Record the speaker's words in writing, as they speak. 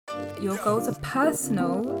that your goals are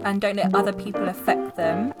personal and don't let other people affect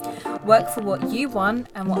them. Work for what you want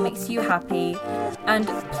and what makes you happy. And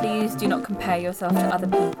please do not compare yourself to other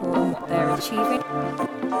people and what they're achieving.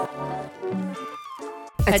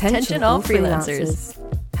 Attention all freelancers.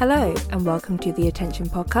 Hello and welcome to the Attention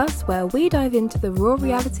Podcast, where we dive into the raw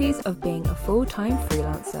realities of being a full-time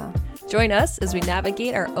freelancer. Join us as we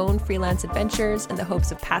navigate our own freelance adventures in the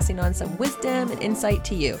hopes of passing on some wisdom and insight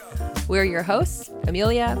to you. We're your hosts,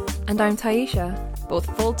 Amelia. And I'm Taisha.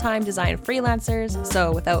 Both full-time design freelancers.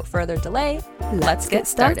 So without further delay, let's get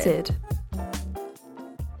started.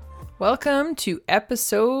 Welcome to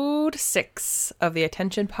episode 6 of the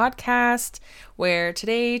Attention Podcast, where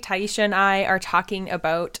today Taisha and I are talking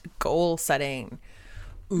about goal setting.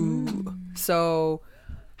 So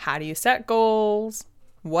how do you set goals?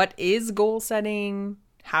 What is goal setting?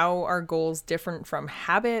 How are goals different from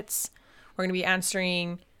habits? We're going to be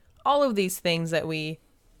answering all of these things that we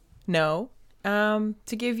know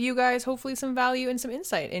to give you guys hopefully some value and some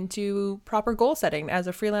insight into proper goal setting as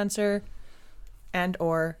a freelancer and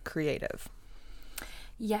or creative.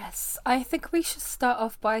 Yes, I think we should start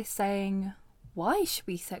off by saying, why should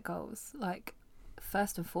we set goals? Like,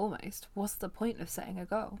 first and foremost, what's the point of setting a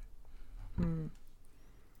goal?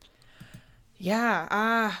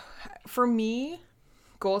 Yeah, for me,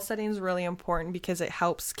 goal setting is really important because it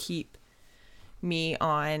helps keep me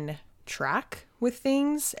on track with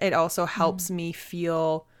things. It also helps me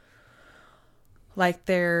feel like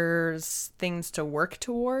there's things to work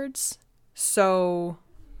towards. So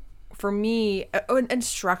for me, and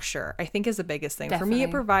structure, I think is the biggest thing. Definitely. For me,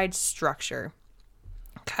 it provides structure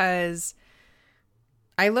because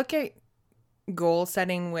I look at goal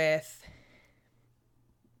setting with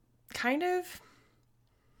kind of,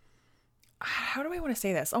 how do I want to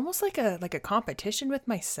say this? Almost like a competition with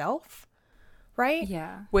myself, right?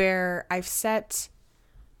 Yeah. Where I've set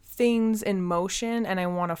things in motion and I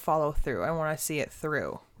want to follow through. I want to see it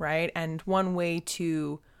through, right? And one way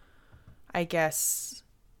to, I guess,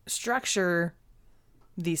 structure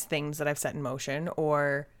these things that I've set in motion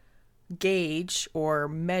or gauge or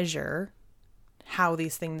measure how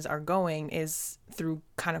these things are going is through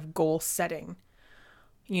kind of goal setting,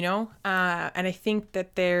 you know? And I think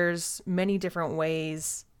that there's many different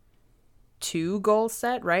ways to goal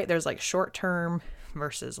set, right? There's like short-term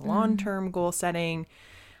versus long-term goal setting,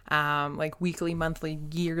 like weekly, monthly,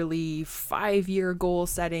 yearly, 5-year goal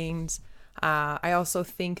settings. I also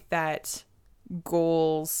think that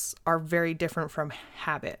goals are very different from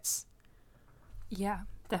habits. Yeah,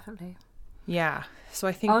 definitely. Yeah. So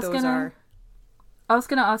I think I was going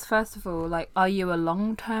to ask, first of all, like, are you a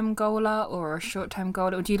long-term goaler or a short-term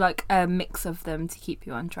goaler? Or do you like a mix of them to keep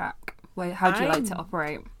you on track? How do you like to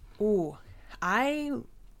operate? I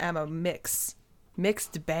am a mixed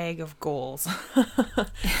bag of goals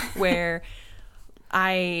where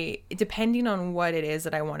depending on what it is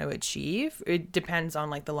that I want to achieve, it depends on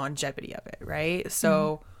like the longevity of it, right?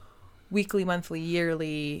 So weekly, monthly,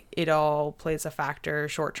 yearly, it all plays a factor,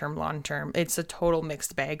 short-term, long-term. It's a total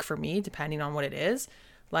mixed bag for me, depending on what it is.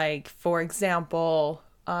 Like, for example,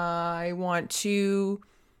 I want to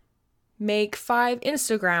make 5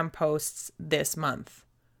 Instagram posts this month,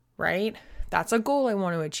 right? That's a goal I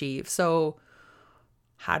want to achieve. So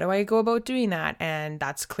how do I go about doing that? And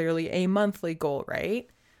that's clearly a monthly goal, right?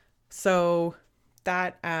 So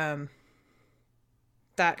that kind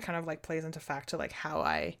of like plays into fact to like how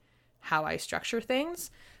I structure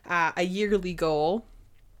things. A yearly goal,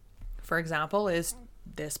 for example, is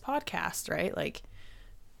this podcast, right? Like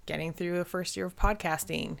getting through the first year of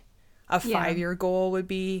podcasting. A 5-year goal would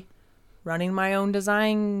be running my own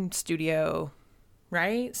design studio,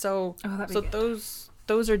 right? So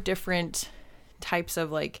those are different types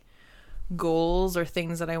of like goals or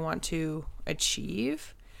things that I want to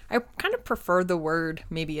achieve. I kind of prefer the word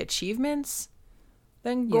maybe achievements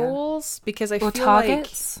than goals because I feel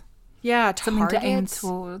targets. Like something targets, to aim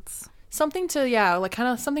towards, something to like kind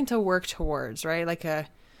of something to work towards, right? Like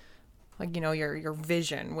you know, your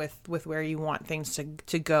vision with where you want things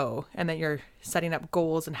to go, and then you're setting up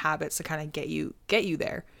goals and habits to kind of get you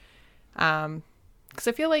there. Because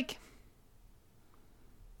I feel like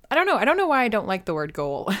I don't know why I don't like the word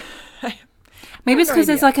goal. Maybe it's because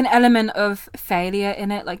there's like an element of failure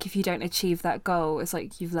in it. Like if you don't achieve that goal, it's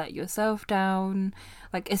like you've let yourself down.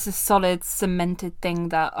 Like it's a solid cemented thing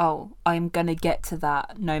that, oh, I'm going to get to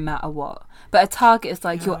that no matter what. But a target is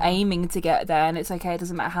like you're aiming to get there and it's okay. It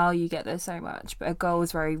doesn't matter how you get there so much. But a goal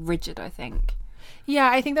is very rigid, I think. Yeah,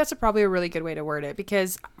 I think that's probably a really good way to word it,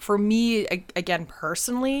 because for me, again,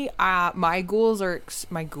 personally, my goals are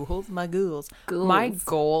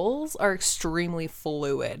extremely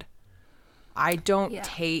fluid. I don't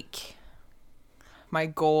take my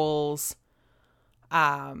goals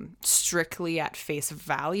strictly at face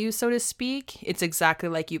value, so to speak. It's exactly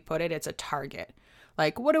like you put it. It's a target.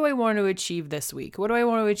 Like, what do I want to achieve this week? What do I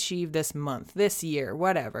want to achieve this month, this year,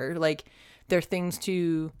 whatever? Like, they're things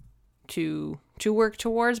to work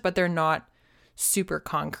towards, but they're not super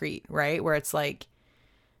concrete, right? Where it's like,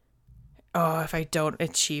 oh, if I don't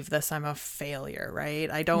achieve this, I'm a failure, right?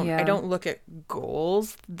 I don't look at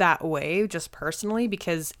goals that way, just personally,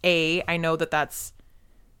 because I know that's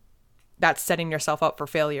setting yourself up for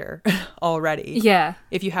failure already. Yeah.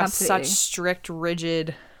 If you have absolutely. such strict,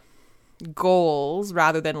 rigid goals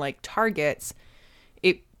rather than like targets,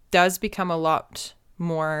 it does become a lot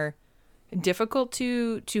more difficult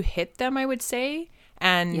to hit them, I would say.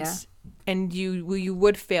 And you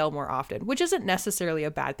would fail more often, which isn't necessarily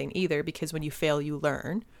a bad thing either, because when you fail, you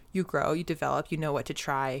learn, you grow, you develop, you know what to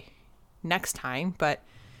try next time. But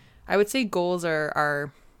I would say goals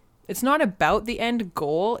are it's not about the end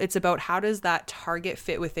goal. It's about how does that target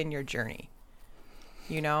fit within your journey,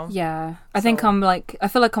 you know? Yeah. I think I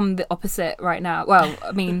feel like I'm the opposite right now. Well,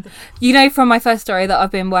 I mean, you know, from my first story that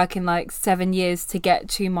I've been working like 7 years to get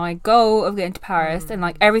to my goal of getting to Paris, and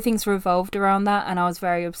like everything's revolved around that. And I was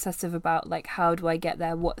very obsessive about like, how do I get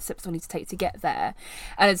there? What steps do I need to take to get there?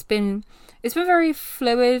 And it's been very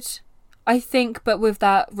fluid, I think, but with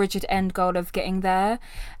that rigid end goal of getting there.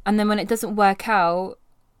 And then when it doesn't work out,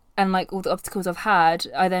 and like all the obstacles I've had,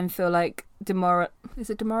 I then feel like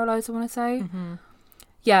demoralized, I want to say.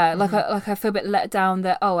 Yeah, like I feel a bit let down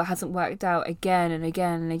that, it hasn't worked out again and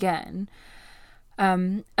again and again.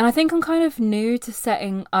 And I think I'm kind of new to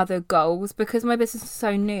setting other goals because my business is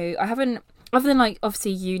so new. I haven't, other than like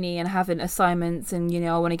obviously uni and having assignments and, you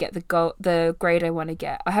know, I want to get the grade I want to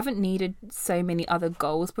get, I haven't needed so many other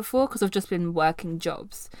goals before because I've just been working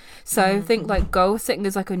jobs. So I think like goal setting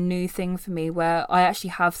is like a new thing for me where I actually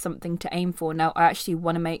have something to aim for. Now I actually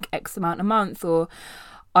want to make X amount a month, or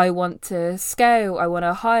I want to scale, I want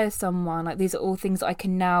to hire someone. Like, these are all things that I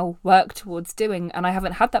can now work towards doing, and I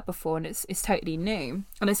haven't had that before, and it's totally new.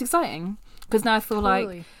 And it's exciting because now I feel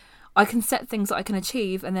like I can set things that I can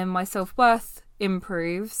achieve, and then my self-worth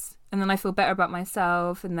improves, and then I feel better about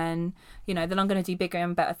myself, and then, you know, then I'm going to do bigger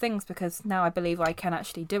and better things because now I believe I can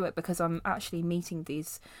actually do it because I'm actually meeting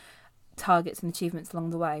these targets and achievements along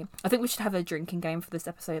the way. I think we should have a drinking game for this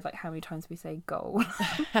episode, like how many times we say goal.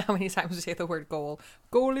 How many times we say the word goal.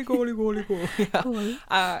 Goalie.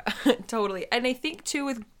 Yeah. Totally. And I think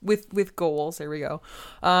too with goals, there we go,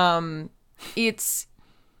 it's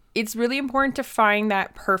really important to find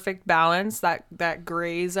that perfect balance, that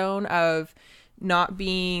gray zone of not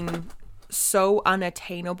being so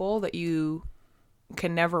unattainable that you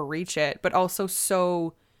can never reach it, but also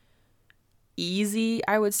so easy,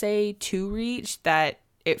 I would say, to reach that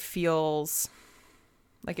it feels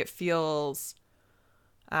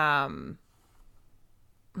what's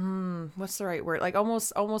the right word, like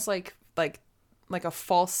almost like a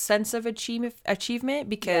false sense of achievement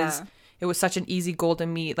because it was such an easy goal to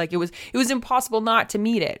meet. Like it was impossible not to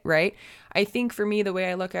meet it, right? I think for me, the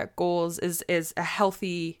way I look at goals is a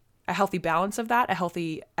healthy balance of that,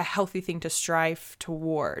 a healthy thing to strive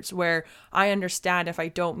towards, where I understand if I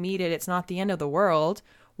don't meet it, it's not the end of the world.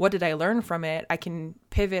 What did I learn from it? I can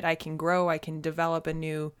pivot, I can grow, I can develop a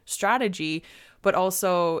new strategy. But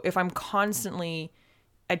also, if I'm constantly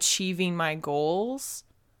achieving my goals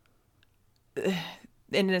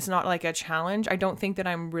and it's not like a challenge, I don't think that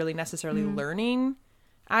I'm really necessarily learning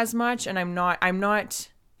as much, and I'm not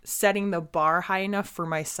setting the bar high enough for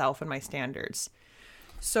myself and my standards.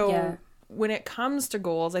 So when it comes to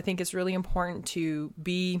goals, I think it's really important to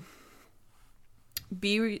be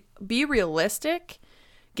realistic,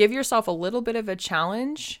 give yourself a little bit of a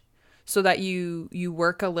challenge so that you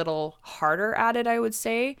work a little harder at it, I would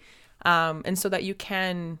say, and so that you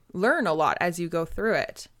can learn a lot as you go through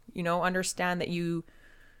it. You know, understand that you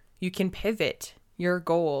can pivot your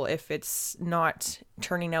goal if it's not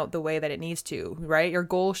turning out the way that it needs to, right? Your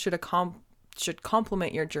goal should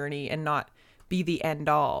complement your journey and not be the end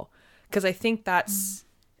all, because I think that's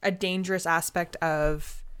a dangerous aspect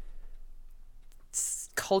of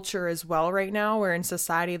culture as well right now, where in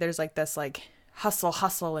society there's like this like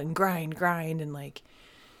hustle and grind and like,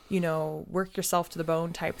 you know, work yourself to the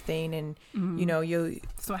bone type thing, and you know,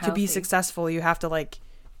 to be successful you have to like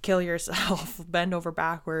kill yourself, bend over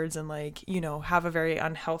backwards, and like, you know, have a very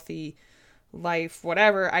unhealthy life,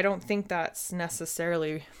 whatever. I don't think that's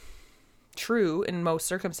necessarily true in most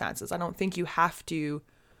circumstances. I don't think you have to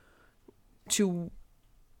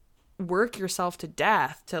work yourself to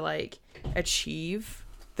death to like achieve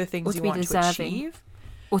the things you want to achieve.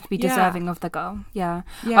 or to be deserving of the goal. Yeah.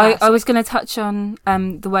 Yeah. I was going to touch on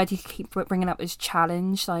the word you keep bringing up is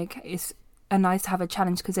challenge. Like, it's nice to have a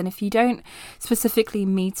challenge, because then if you don't specifically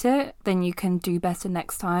meet it, then you can do better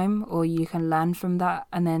next time, or you can learn from that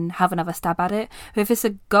and then have another stab at it. But if it's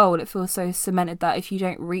a goal, it feels so cemented that if you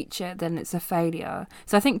don't reach it, then it's a failure.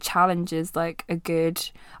 So I think challenge is like a good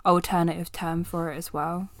alternative term for it as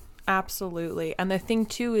well. Absolutely. And the thing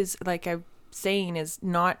too is, like I'm saying, is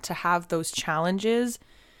not to have those challenges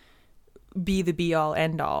be the be all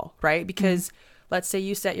end all, right? Because let's say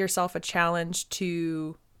you set yourself a challenge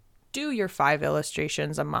to do your 5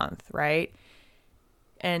 illustrations a month, right?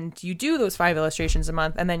 And you do those 5 illustrations a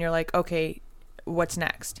month, and then you're like, okay, what's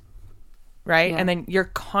next? Right? Yeah. And then you're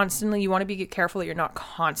constantly, you want to be careful that you're not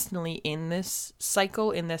constantly in this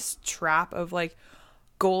cycle, in this trap of like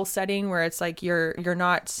goal setting, where it's like you're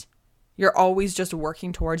always just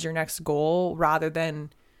working towards your next goal rather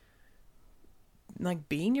than like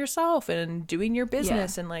being yourself and doing your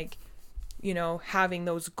business and like, you know, having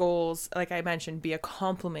those goals, like I mentioned, be a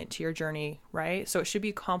complement to your journey, right? So it should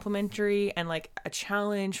be complementary and like a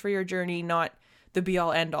challenge for your journey, not the be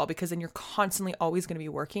all end all, because then you're constantly always going to be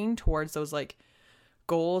working towards those like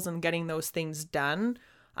goals and getting those things done,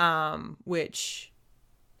 which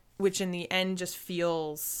in the end just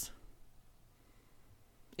feels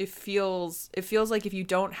like if you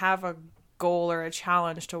don't have a goal or a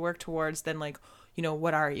challenge to work towards, then like, you know,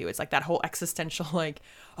 what are you? It's like that whole existential like,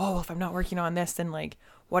 oh, if I'm not working on this, then like,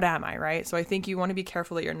 what am I, right? So I think you want to be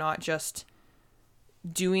careful that you're not just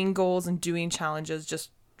doing goals and doing challenges just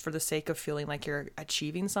for the sake of feeling like you're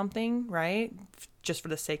achieving something, right? Just for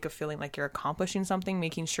the sake of feeling like you're accomplishing something,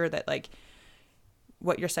 making sure that like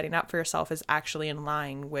what you're setting up for yourself is actually in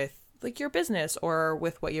line with like your business or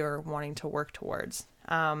with what you're wanting to work towards.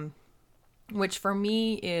 Which for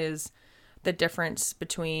me is the difference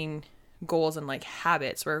between goals and like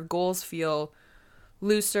habits, where goals feel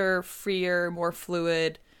looser, freer, more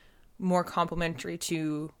fluid, more complementary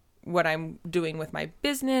to what I'm doing with my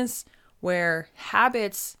business, where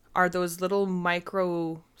habits are those little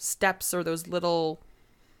micro steps or those little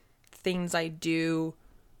things I do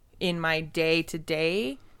in my day to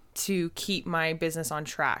day to keep my business on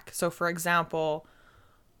track. So for example,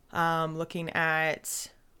 looking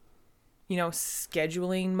at, you know,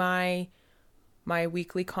 scheduling my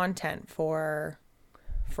weekly content for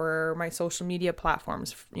my social media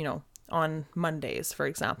platforms, you know, on Mondays, for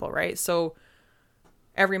example, right? So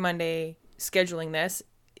every Monday scheduling this,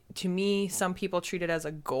 to me, some people treat it as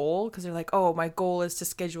a goal because they're like, oh, my goal is to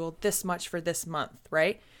schedule this much for this month,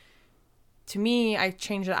 right? To me, I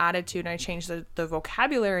changed the attitude and I changed the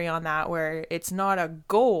vocabulary on that, where it's not a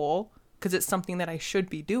goal because it's something that I should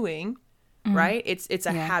be doing, right? It's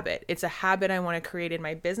a habit. It's a habit I want to create in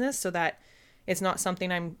my business so that it's not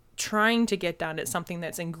something I'm trying to get done. It's something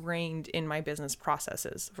that's ingrained in my business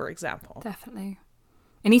processes, for example. Definitely.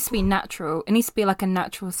 It needs to be natural. It needs to be like a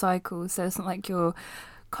natural cycle. So it's not like you're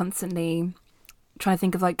constantly trying to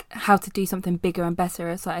think of like how to do something bigger and better.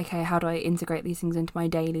 It's like, okay, how do I integrate these things into my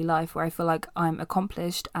daily life where I feel like I'm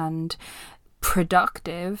accomplished and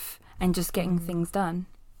productive and just getting things done.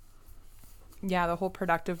 Yeah, the whole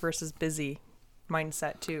productive versus busy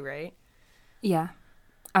mindset too, right? Yeah,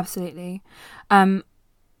 absolutely. And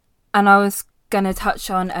I was going to touch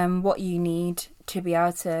on what you need to be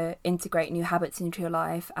able to integrate new habits into your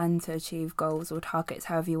life and to achieve goals or targets,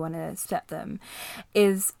 however you want to set them,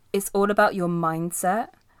 is it's all about your mindset.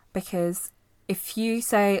 Because if you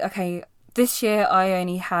say, okay, this year I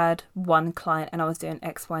only had one client and I was doing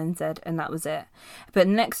X, Y, and Z and that was it. But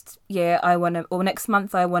next year next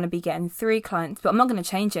month I want to be getting 3 clients, but I'm not going to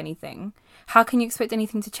change anything. How can you expect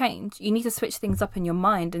anything to change? You need to switch things up in your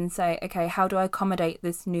mind and say, okay, how do I accommodate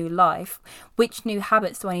this new life? Which new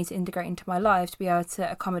habits do I need to integrate into my life to be able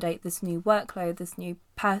to accommodate this new workload, this new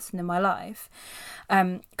person in my life?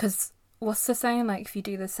 Because what's the saying? Like, if you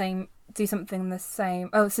do something the same.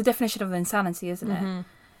 Oh, it's the definition of insanity, isn't it?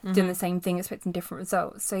 Mm-hmm. Doing the same thing, expecting different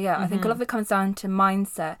results. So yeah, I think a lot of it comes down to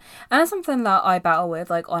mindset, and that's something that I battle with,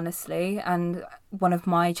 like, honestly. And one of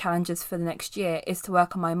my challenges for the next year is to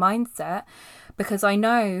work on my mindset, because I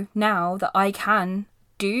know now that I can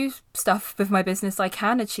do stuff with my business. I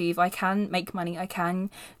can achieve, I can make money, I can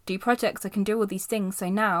do projects, I can do all these things. So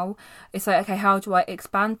now it's like, okay, how do I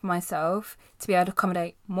expand myself to be able to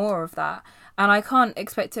accommodate more of that? And I can't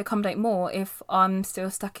expect to accommodate more if I'm still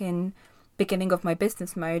stuck in beginning of my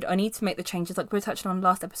business mode. I need to make the changes, like we were touching on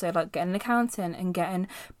last episode, like getting an accountant and getting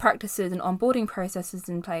practices and onboarding processes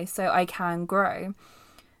in place so I can grow.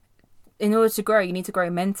 In order to grow, you need to grow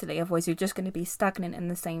mentally, otherwise you're just going to be stagnant in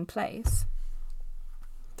the same place.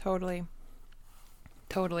 Totally.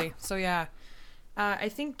 So yeah, I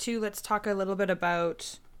think too, let's talk a little bit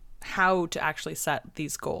about how to actually set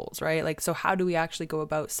these goals, right? Like, so how do we actually go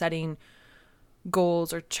about setting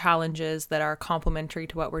goals or challenges that are complementary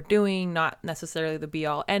to what we're doing, not necessarily the be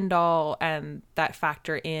all end all, and that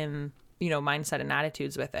factor in, mindset and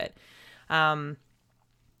attitudes with it. I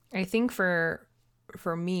think for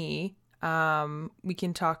me, we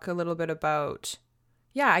can talk a little bit about,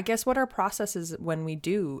 I guess what our process is when we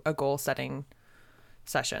do a goal setting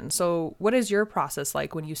session. So what is your process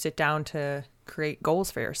like when you sit down to create goals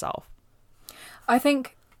for yourself? I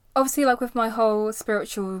think obviously, like with my whole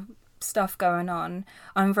spiritual stuff going on,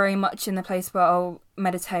 I'm very much in the place where I'll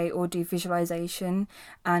meditate or do visualization,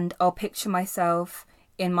 and I'll picture myself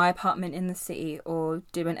in my apartment in the city or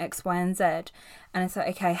doing X, Y, and Z. And it's like,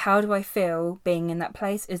 okay, how do I feel being in that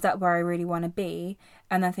place? Is that where I really want to be?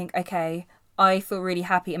 And I think, okay, I feel really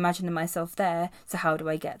happy imagining myself there, so how do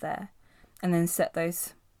I get there? And then set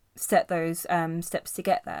those steps to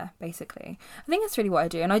get there, basically. I think that's really what I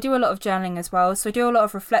do. And I do a lot of journaling as well. So I do a lot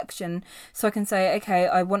of reflection, so I can say, okay,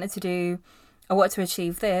 I wanted to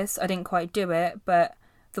achieve this. I didn't quite do it, but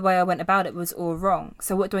the way I went about it was all wrong.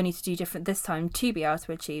 So what do I need to do different this time to be able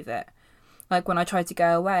to achieve it? Like when I tried to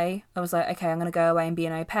go away, I was like, okay, I'm going to go away and be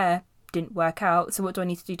an au pair. Didn't work out. So what do I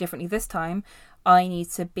need to do differently this time? I need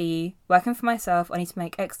to be working for myself. I need to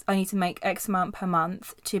make X amount per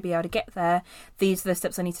month to be able to get there. These are the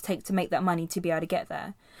steps I need to take to make that money to be able to get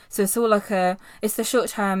there. So it's all like it's the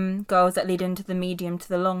short-term goals that lead into the medium to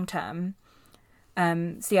the long-term.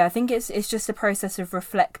 I think it's just a process of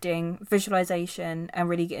reflecting, visualization, and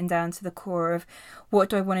really getting down to the core of what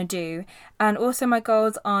do I want to do. And also my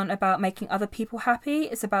goals aren't about making other people happy.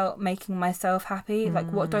 It's about making myself happy.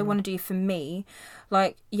 Like, what do I want to do for me?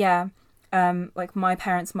 Like, like my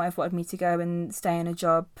parents might have wanted me to go and stay in a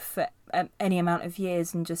job for any amount of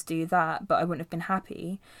years and just do that, but I wouldn't have been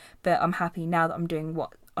happy. But I'm happy now that I'm doing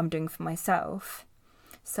what I'm doing for myself.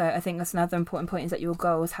 So I think that's another important point, is that your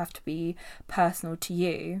goals have to be personal to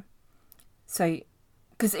you. So,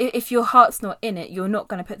 because if your heart's not in it, you're not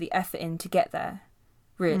going to put the effort in to get there,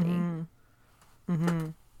 really.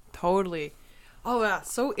 Totally. Oh, yeah,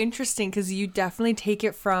 so interesting, because you definitely take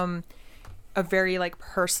it from a very like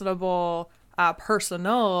personal,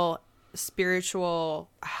 spiritual,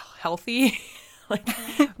 healthy, like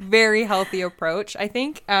very healthy approach, I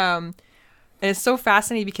think. And it's so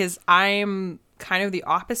fascinating because I'm kind of the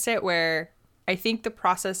opposite, where I think the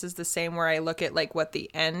process is the same, where I look at like what the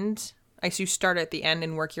end, you start at the end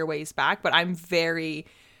and work your ways back, but I'm very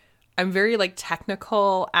like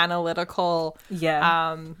technical, analytical,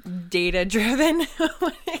 data driven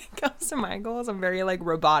when it comes to my goals. I'm very like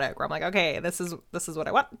robotic, where I'm like, okay, this is what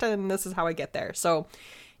I want and this is how I get there. So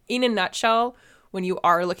in a nutshell, when you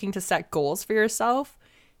are looking to set goals for yourself,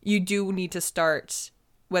 you do need to start,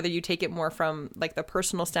 whether you take it more from like the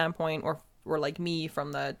personal standpoint or like me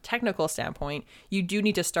from the technical standpoint, you do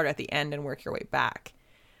need to start at the end and work your way back,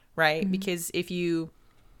 right? Mm-hmm. Because if you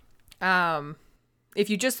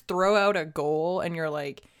just throw out a goal and you're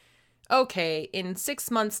like, okay, in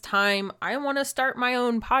 6 months' time, I want to start my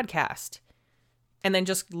own podcast, and then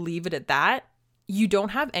just leave it at that, you don't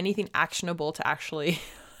have anything actionable to actually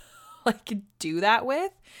like do that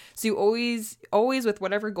with. So you always with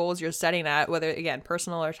whatever goals you're setting at, whether again,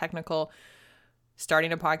 personal or technical,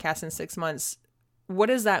 starting a podcast in 6 months, what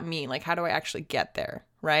does that mean? Like, how do I actually get there?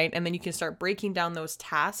 Right? And then you can start breaking down those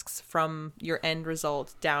tasks from your end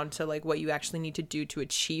result down to like what you actually need to do to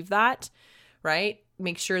achieve that, right?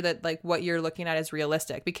 Make sure that like what you're looking at is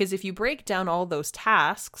realistic, because if you break down all those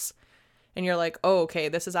tasks and you're like, oh, okay,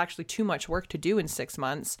 this is actually too much work to do in 6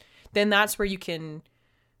 months, then that's where you can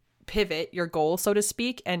pivot your goal, so to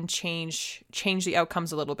speak, and change the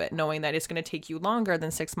outcomes a little bit, knowing that it's going to take you longer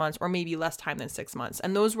than 6 months or maybe less time than 6 months.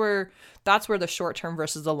 And that's where the short-term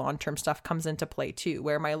versus the long-term stuff comes into play too,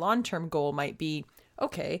 where my long-term goal might be,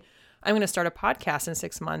 okay, I'm going to start a podcast in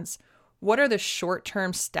 6 months. What are the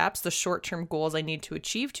short-term steps, the short-term goals I need to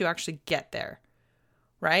achieve to actually get there,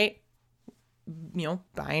 right?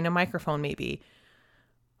 Buying a microphone, maybe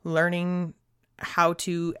learning how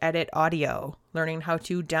to edit audio, learning how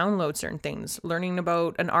to download certain things, learning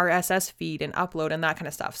about an RSS feed and upload and that kind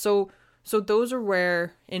of stuff. So those are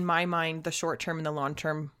where, in my mind, the short term and the long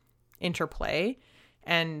term interplay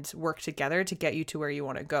and work together to get you to where you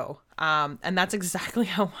want to go. And that's exactly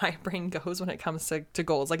how my brain goes when it comes to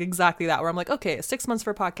goals. Like exactly that, where I'm like, okay, 6 months for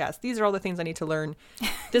a podcast. These are all the things I need to learn.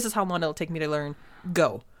 This is how long it'll take me to learn.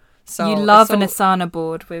 Go. So you love an Asana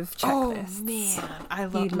board with checklists. Oh man, I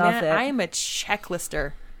love it. I am a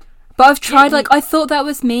checklister. But I've tried, like, I thought that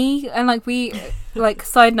was me, and, like, we, like,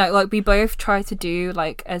 side note, like, we both tried to do,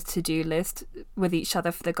 like, a to-do list with each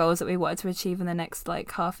other for the goals that we wanted to achieve in the next,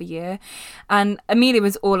 like, half a year, and Amelia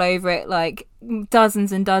was all over it, like,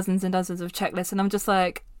 dozens and dozens and dozens of checklists, and I'm just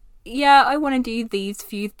like, yeah, I want to do these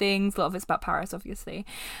few things. A lot of it's about Paris, obviously.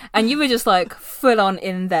 And you were just like full on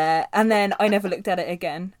in there. And then I never looked at it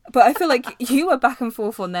again. But I feel like you were back and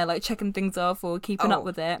forth on there, like checking things off or keeping up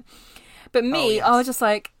with it. But me, I was just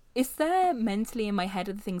like, is there mentally in my head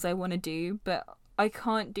of the things I want to do, but I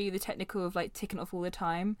can't do the technical of like ticking off all the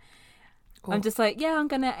time. Cool. I'm just like, yeah, I'm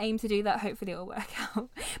going to aim to do that. Hopefully it'll work out.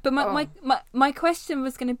 But my question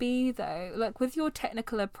was going to be, though, like with your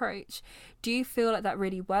technical approach, do you feel like that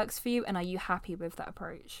really works for you? And are you happy with that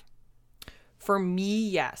approach? For me,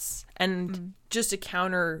 yes. And just to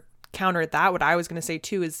counter that, what I was going to say,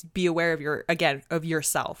 too, is be aware of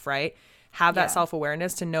yourself, right? Have that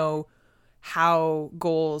self-awareness to know how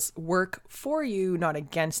goals work for you, not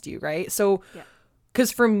against you, right? So,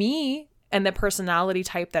 because for me, and the personality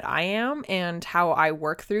type that I am and how I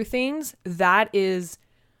work through things, that is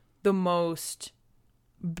the most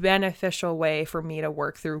beneficial way for me to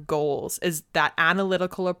work through goals, is that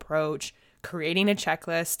analytical approach, creating a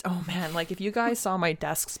checklist. Oh man, like if you guys saw my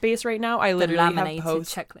desk space right now, I literally have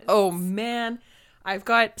posts. Checklists. Oh man, I've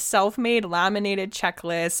got self-made laminated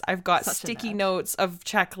checklists. I've got sticky notes of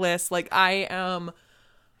checklists. Like I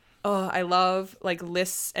love like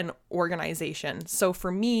lists and organization. So for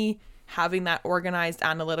me, having that organized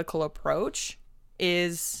analytical approach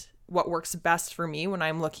is what works best for me when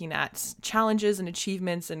I'm looking at challenges and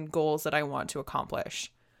achievements and goals that I want to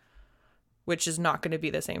accomplish, which is not going to be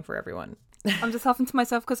the same for everyone. I'm just laughing to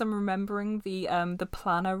myself because I'm remembering the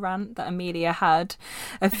planner rant that Amelia had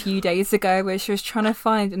a few days ago, where she was trying to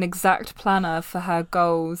find an exact planner for her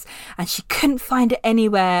goals and she couldn't find it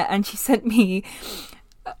anywhere, and she sent me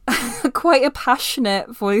quite a passionate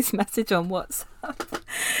voice message on WhatsApp.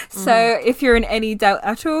 So if you're in any doubt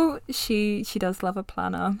at all, she does love a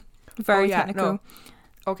planner. Very technical. No.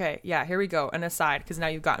 Okay, yeah, here we go. An aside, because now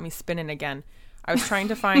you've got me spinning again. I was trying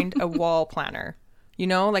to find a wall planner, you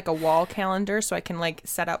know, like a wall calendar, so I can like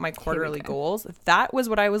set out my quarterly goals. That was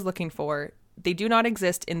what I was looking for. They do not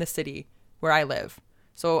exist in the city where I live,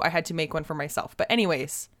 so I had to make one for myself. But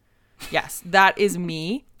anyways, yes, that is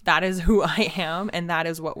me. That is who I am, and that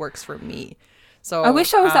is what works for me. So I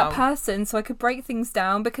wish I was that person so I could break things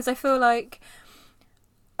down, because I feel like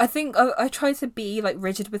I think I try to be like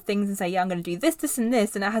rigid with things and say, yeah, I'm going to do this, this and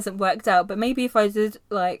this, and it hasn't worked out. But maybe if I did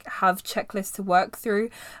like have checklists to work through,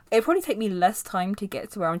 it'd probably take me less time to get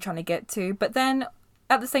to where I'm trying to get to. But then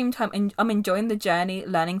at the same time, I'm enjoying the journey,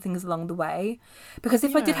 learning things along the way. Because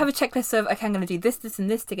if I did have a checklist of, okay, I'm going to do this, this and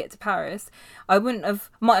this to get to Paris, I might have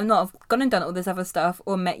not have gone and done all this other stuff,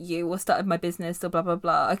 or met you, or started my business, or blah, blah,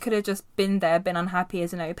 blah. I could have just been there, been unhappy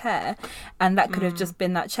as an au pair, and that could have just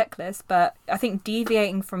been that checklist. But I think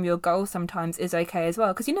deviating from your goal sometimes is okay as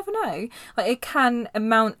well, because you never know. Like, it can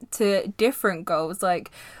amount to different goals.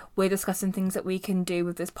 Like, we're discussing things that we can do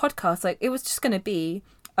with this podcast. Like, it was just going to be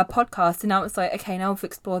a podcast, and now it's like, okay, now we've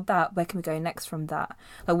explored that, where can we go next from that?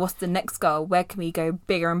 Like, what's the next goal? Where can we go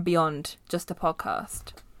bigger and beyond just a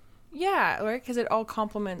podcast? Yeah, right, because it all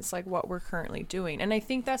complements like what we're currently doing. And I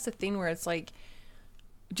think that's the thing where it's like,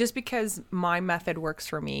 just because my method works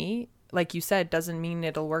for me, like you said, doesn't mean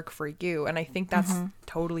it'll work for you. And I think that's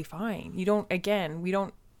totally fine. We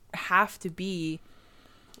don't have to be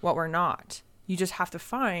what we're not. You just have to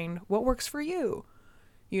find what works for you,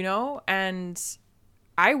 you know? And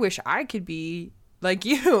I wish I could be like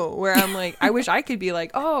you, where I'm like, I wish I could be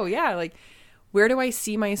like, oh yeah, like, where do I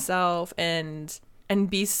see myself and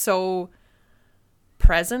be so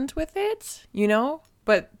present with it, you know?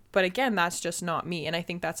 But again, that's just not me, and I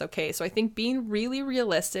think that's okay. So I think being really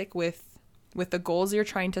realistic with the goals you're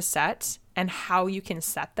trying to set and how you can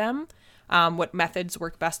set them, what methods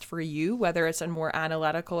work best for you, whether it's a more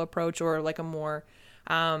analytical approach or like a more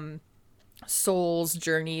soul's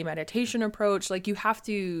journey meditation approach. Like, you have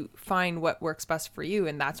to find what works best for you,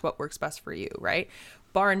 and that's what works best for you, right?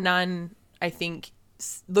 Bar none, I think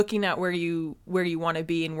looking at where you want to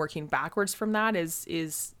be and working backwards from that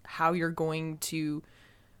is how you're going to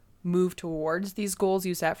move towards these goals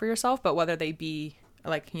you set for yourself. But whether they be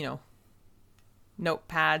like, you know,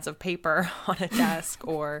 notepads of paper on a desk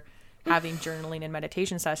or having journaling and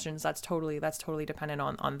meditation sessions, that's totally dependent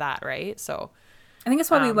on that, right? So I think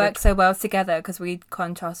that's why we work so well together, because we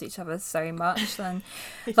contrast each other so much. And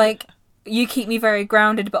like, you keep me very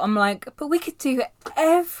grounded, but I'm like, but we could do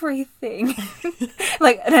everything.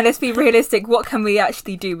 Like, no, let's be realistic. What can we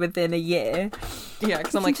actually do within a year? Yeah,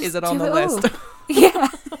 because I'm like, is it on the list? Yeah.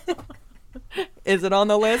 Is it on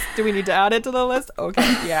the list? Do we need to add it to the list?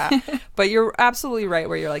 Okay, yeah. But you're absolutely right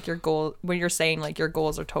where you're like your goal, when you're saying like your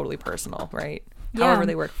goals are totally personal, right? Yeah. However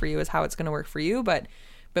they work for you is how it's going to work for you, but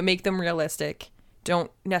make them realistic.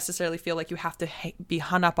 Don't necessarily feel like you have to be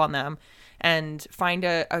hung up on them, and find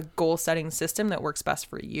a goal setting system that works best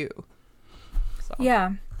for you. So.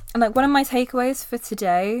 Yeah. And like one of my takeaways for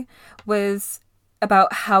today was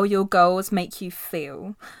about how your goals make you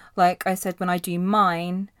feel. Like I said, when I do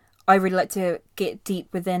mine, I really like to get deep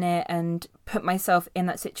within it and put myself in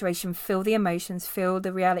that situation, feel the emotions, feel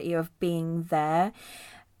the reality of being there.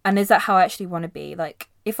 And is that how I actually want to be? Like,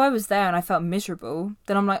 if I was there and I felt miserable,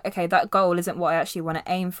 then I'm like, okay, that goal isn't what I actually want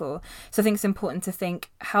to aim for. So I think it's important to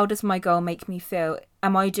think, how does my goal make me feel?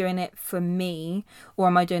 Am I doing it for me, or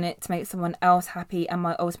am I doing it to make someone else happy? Am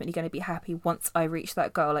I ultimately going to be happy once I reach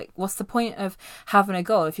that goal? Like, what's the point of having a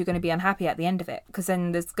goal if you're going to be unhappy at the end of it? Because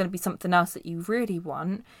then there's going to be something else that you really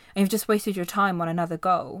want, and you've just wasted your time on another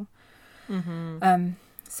goal.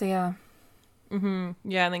 So yeah.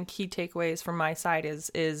 Yeah, and then key takeaways from my side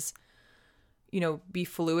is be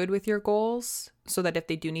fluid with your goals, so that if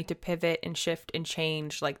they do need to pivot and shift and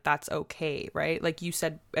change, like that's okay, right? Like you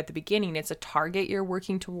said at the beginning, it's a target you're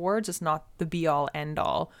working towards. It's not the be all end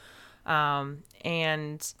all. And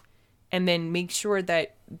then make sure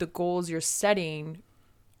that the goals you're setting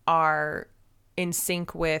are in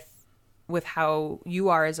sync with how you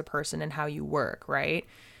are as a person and how you work, right?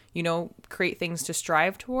 Create things to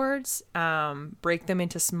strive towards, break them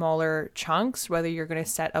into smaller chunks, whether you're going to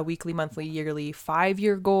set a weekly, monthly, yearly,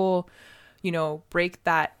 5-year goal, break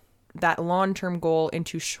that long-term goal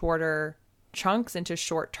into shorter chunks, into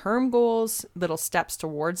short-term goals, little steps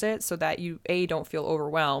towards it, so that you, A, don't feel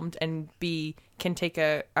overwhelmed, and B, can take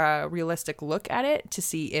a realistic look at it to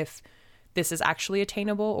see if this is actually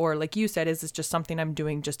attainable, or like you said, is this just something I'm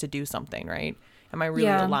doing just to do something, right? Am I really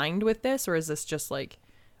aligned with this, or is this just like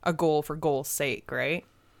a goal for goal's sake, right?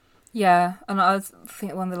 Yeah, and I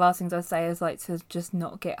think one of the last things I'd say is like to just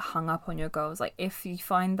not get hung up on your goals. Like if you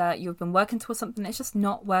find that you've been working towards something, it's just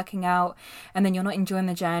not working out, and then you're not enjoying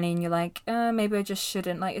the journey, and you're like, maybe I just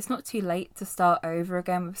shouldn't. Like, it's not too late to start over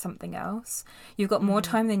again with something else. You've got more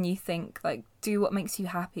time than you think. Like, do what makes you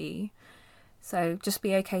happy. So just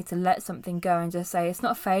be okay to let something go and just say it's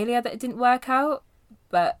not a failure that it didn't work out,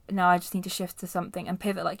 but now I just need to shift to something and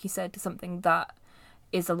pivot, like you said, to something that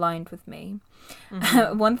is aligned with me.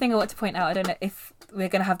 One thing I want to point out, I don't know if we're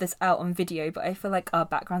going to have this out on video, but I feel like our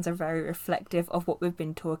backgrounds are very reflective of what we've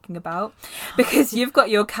been talking about, because you've got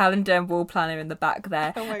your calendar and wall planner in the back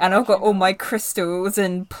there, and I've got all my crystals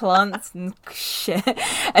and plants and shit,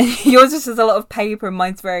 and yours just has a lot of paper, and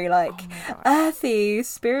mine's very like earthy,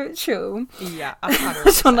 spiritual. Yeah,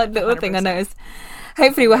 that's one like little 100%. Thing I noticed.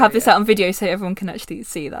 Hopefully we'll have this out on video so everyone can actually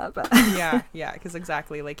see that. But yeah, because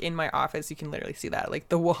exactly, like in my office you can literally see that, like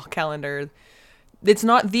the wall calendar. It's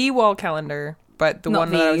not the wall calendar, but the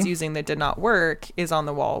one that I was using that did not work is on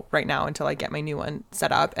the wall right now until I get my new one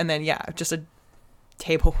set up. And then just a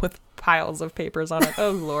table with piles of papers on it.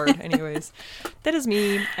 Oh Lord. Anyways, that is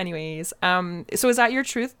me. Anyways, so is that your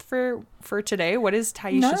truth for today? What is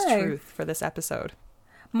Taisha's truth for this episode?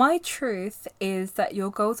 My truth is that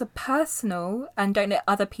your goals are personal and don't let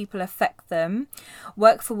other people affect them.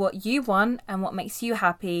 Work for what you want and what makes you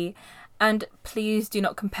happy. And please do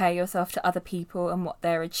not compare yourself to other people and what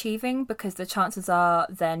they're achieving, because the chances are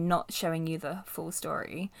they're not showing you the full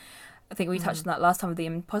story. I think we touched on that last time with the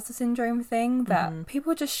imposter syndrome thing, that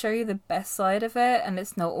people just show you the best side of it and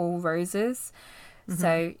it's not all roses.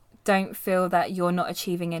 So don't feel that you're not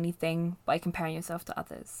achieving anything by comparing yourself to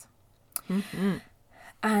others.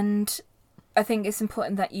 And I think it's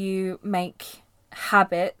important that you make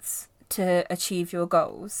habits to achieve your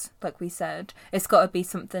goals. Like we said, it's got to be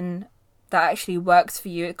something that actually works for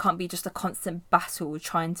you. It can't be just a constant battle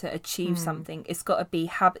trying to achieve something. It's got to be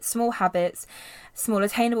small habits, small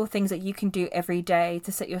attainable things that you can do every day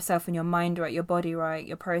to set yourself and your mind right, your body right,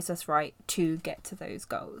 your process right to get to those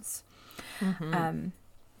goals.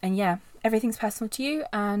 And yeah, everything's personal to you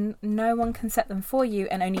and no one can set them for you,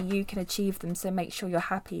 and only you can achieve them. So make sure you're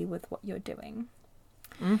happy with what you're doing.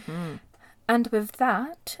 And with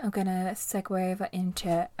that, I'm going to segue over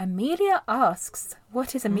into Amelia Asks.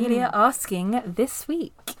 What is Amelia asking this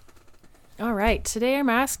week? All right. Today I'm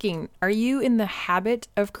asking, are you in the habit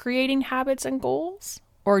of creating habits and goals?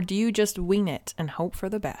 Or do you just wing it and hope for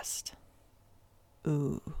the best?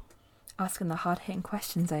 Ooh. Asking the hard-hitting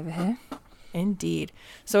questions over here. Indeed.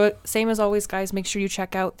 So same as always, guys, make sure you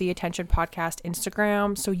check out the Attention Podcast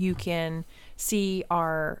Instagram so you can see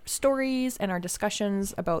our stories and our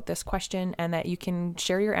discussions about this question, and that you can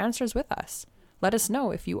share your answers with us. Let us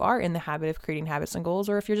know if you are in the habit of creating habits and goals,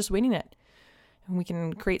 or if you're just winging it. and we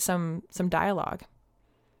can create some dialogue.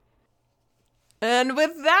 And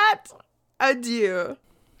with that, adieu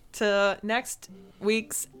to next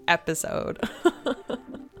week's episode.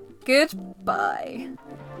 Goodbye.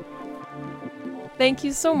 Thank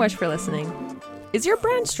you so much for listening. Is your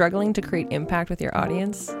brand struggling to create impact with your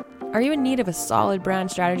audience? Are you in need of a solid brand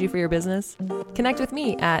strategy for your business? Connect with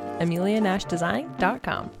me at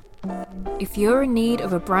amelianashdesign.com. If you're in need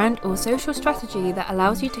of a brand or social strategy that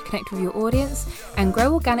allows you to connect with your audience and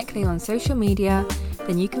grow organically on social media,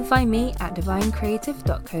 then you can find me at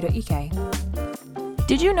divinecreative.co.uk.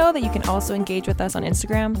 Did you know that you can also engage with us on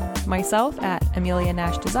Instagram? Myself at Amelia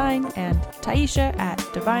Nash Design and Taisha at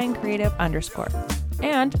 @divinecreative_.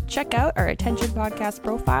 And check out our Attention Podcast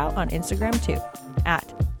profile on Instagram too, at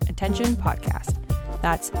Attention Podcast.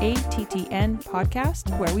 That's ATTN Podcast,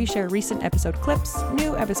 where we share recent episode clips,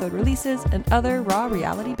 new episode releases, and other raw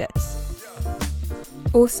reality bits.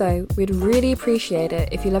 Also, we'd really appreciate it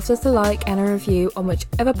if you left us a like and a review on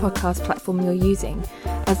whichever podcast platform you're using,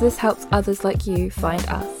 as this helps others like you find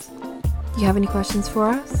us. Do you have any questions for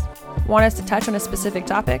us? Want us to touch on a specific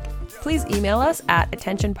topic? Please email us at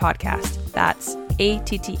Attention Podcast. That's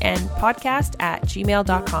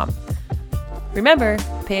attnpodcast@gmail.com. Remember,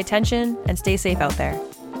 pay attention and stay safe out there.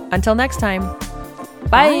 Until next time,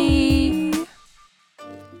 bye!